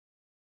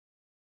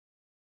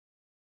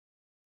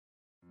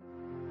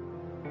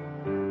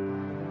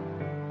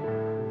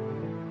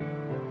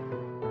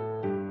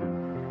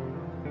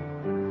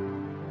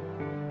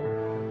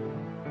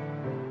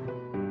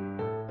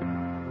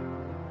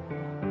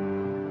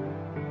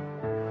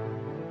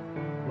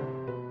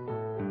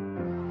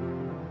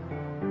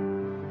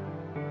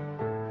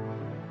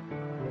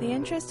The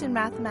interest in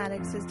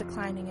mathematics is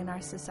declining in our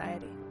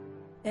society.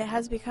 It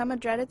has become a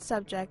dreaded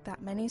subject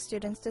that many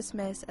students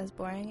dismiss as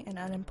boring and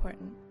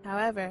unimportant.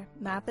 However,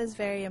 math is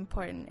very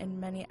important in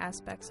many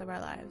aspects of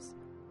our lives.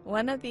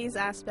 One of these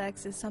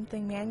aspects is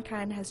something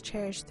mankind has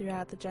cherished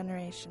throughout the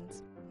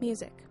generations: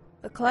 music.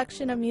 The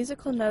collection of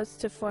musical notes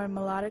to form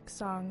melodic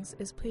songs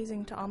is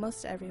pleasing to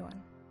almost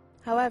everyone.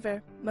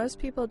 However, most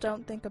people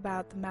don't think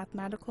about the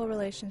mathematical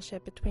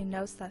relationship between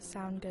notes that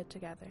sound good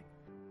together.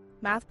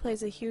 Math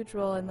plays a huge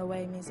role in the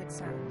way music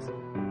sounds.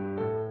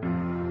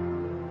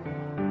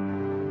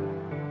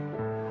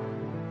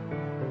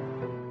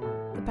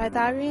 The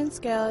Pythagorean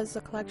scale is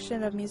a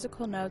collection of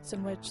musical notes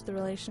in which the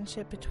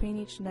relationship between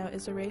each note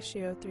is a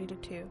ratio of 3 to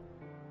 2.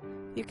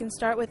 You can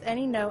start with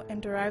any note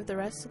and derive the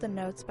rest of the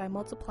notes by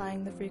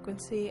multiplying the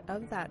frequency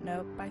of that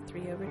note by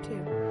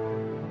 3/2.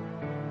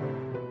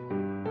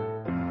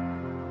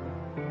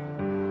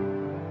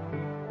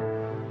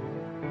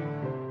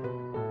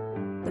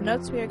 The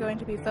notes we are going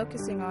to be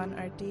focusing on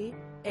are D,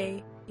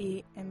 A,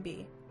 E, and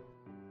B.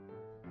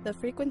 The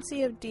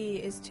frequency of D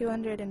is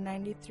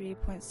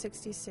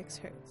 293.66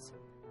 Hz.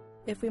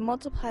 If we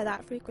multiply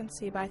that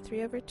frequency by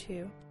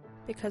 3/2,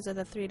 because of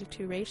the 3 to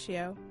 2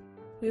 ratio,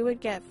 we would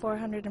get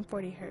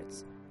 440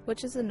 Hz,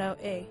 which is the note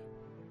A.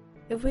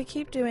 If we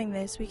keep doing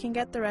this, we can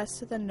get the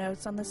rest of the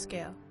notes on the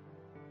scale.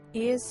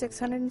 E is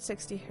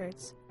 660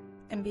 Hz,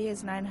 and B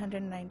is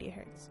 990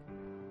 Hz.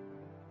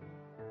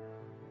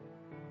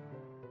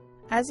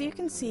 As you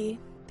can see,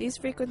 these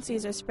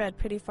frequencies are spread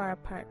pretty far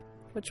apart,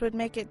 which would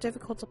make it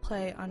difficult to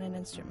play on an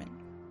instrument.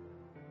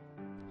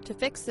 To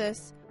fix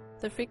this,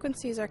 the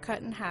frequencies are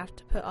cut in half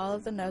to put all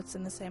of the notes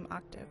in the same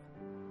octave.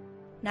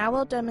 Now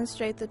we'll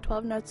demonstrate the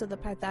 12 notes of the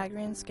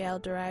Pythagorean scale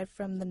derived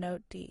from the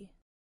note D.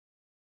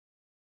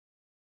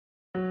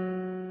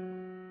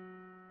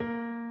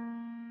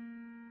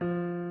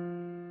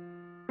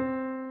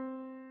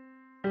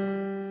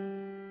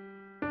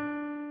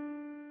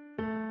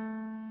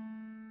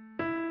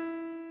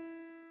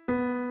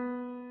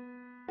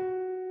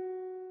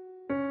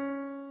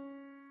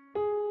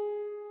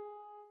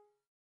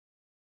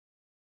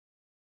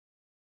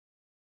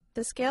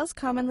 The scales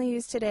commonly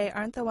used today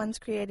aren't the ones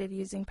created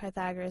using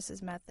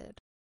Pythagoras'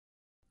 method.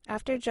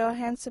 After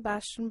Johann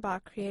Sebastian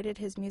Bach created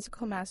his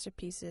musical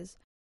masterpieces,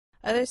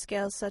 other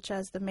scales such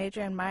as the major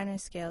and minor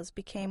scales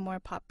became more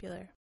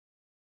popular.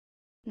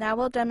 Now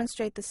we'll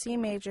demonstrate the C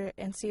major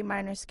and C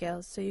minor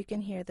scales so you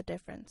can hear the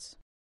difference.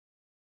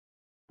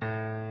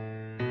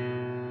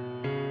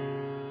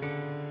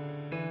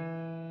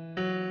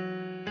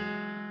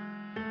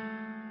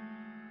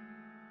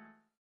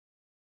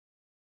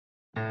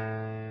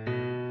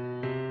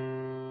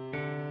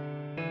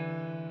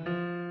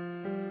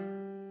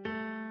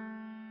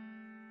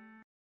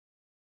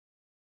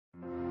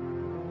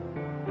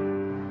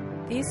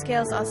 These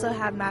scales also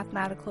have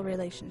mathematical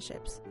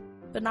relationships,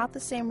 but not the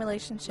same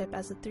relationship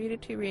as the 3 to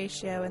 2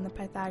 ratio in the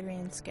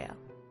Pythagorean scale.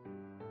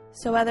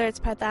 So whether it's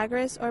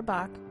Pythagoras or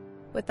Bach,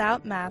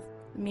 without math,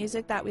 the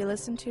music that we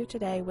listen to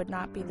today would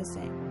not be the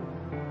same.